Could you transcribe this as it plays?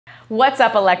What's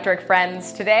up, electric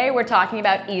friends? Today we're talking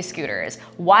about e-scooters,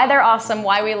 why they're awesome,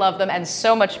 why we love them, and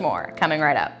so much more, coming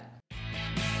right up.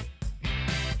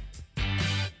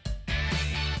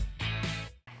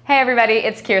 Hey everybody,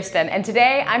 it's Kirsten, and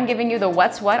today I'm giving you the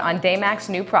what's what on Daymak's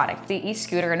new product, the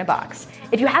e-Scooter-in-a-Box.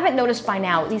 If you haven't noticed by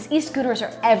now, these e-scooters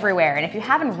are everywhere, and if you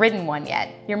haven't ridden one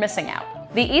yet, you're missing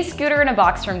out. The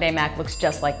e-Scooter-in-a-Box from Daymak looks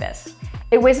just like this.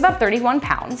 It weighs about 31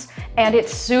 pounds, and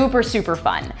it's super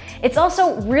fun. It's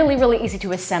also really easy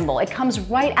to assemble. It comes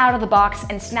right out of the box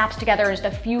and snaps together in just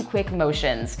a few quick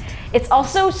motions. It's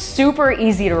also super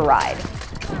easy to ride.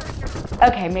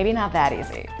 Okay, maybe not that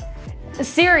easy.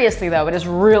 Seriously though, it is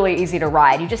really easy to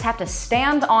ride. You just have to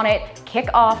stand on it, kick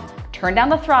off, turn down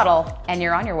the throttle, and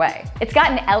you're on your way. It's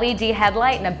got an LED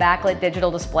headlight and a backlit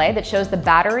digital display that shows the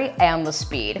battery and the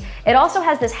speed. It also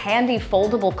has this handy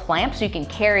foldable clamp so you can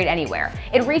carry it anywhere.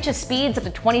 It reaches speeds up to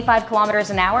 25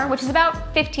 kilometers an hour, which is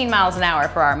about 15 miles an hour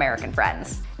for our American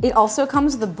friends. It also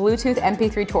comes with a Bluetooth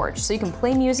MP3 torch, so you can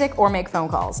play music or make phone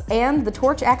calls. And the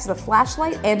torch acts as a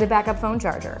flashlight and a backup phone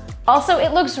charger. Also,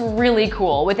 it looks really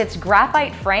cool. With its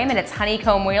graphite frame and its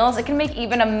honeycomb wheels, it can make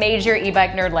even a major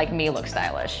e-bike nerd like me look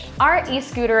stylish. Our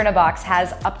e-Scooter-in-a-Box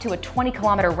has up to a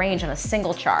 20-kilometer range on a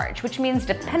single charge, which means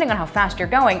depending on how fast you're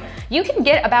going, you can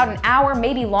get about an hour,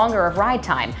 maybe longer of ride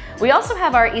time. We also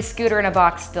have our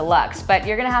e-Scooter-in-a-Box Deluxe, but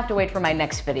you're gonna have to wait for my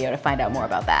next video to find out more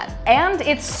about that. And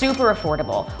it's super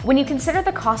affordable. When you consider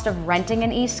the cost of renting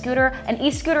an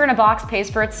e-Scooter-in-a-Box pays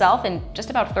for itself in just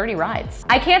about 30 rides.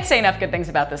 I can't say enough good things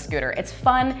about this scooter. It's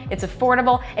fun, it's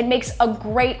affordable, it makes a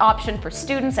great option for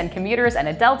students and commuters and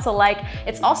adults alike.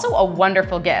 It's also a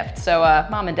wonderful gift, so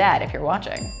mom and dad, if you're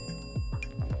watching.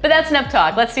 But that's enough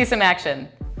talk, let's see some action.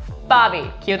 Bobby,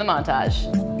 cue the montage.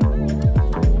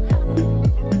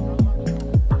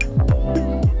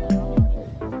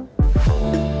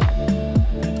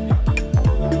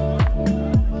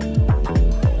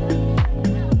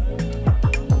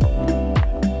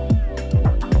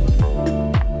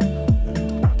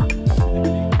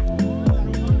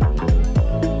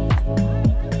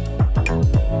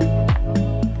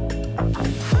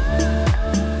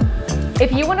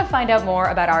 If you want to find out more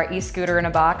about our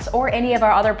e-Scooter-in-a-Box or any of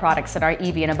our other products in our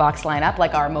EVinabox lineup,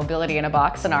 like our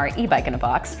Mobility-in-a-Box and our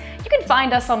e-Bike-in-a-Box, you can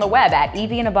find us on the web at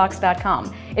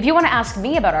EVinabox.com. If you want to ask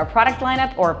me about our product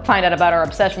lineup or find out about our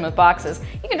obsession with boxes,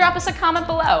 you can drop us a comment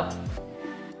below.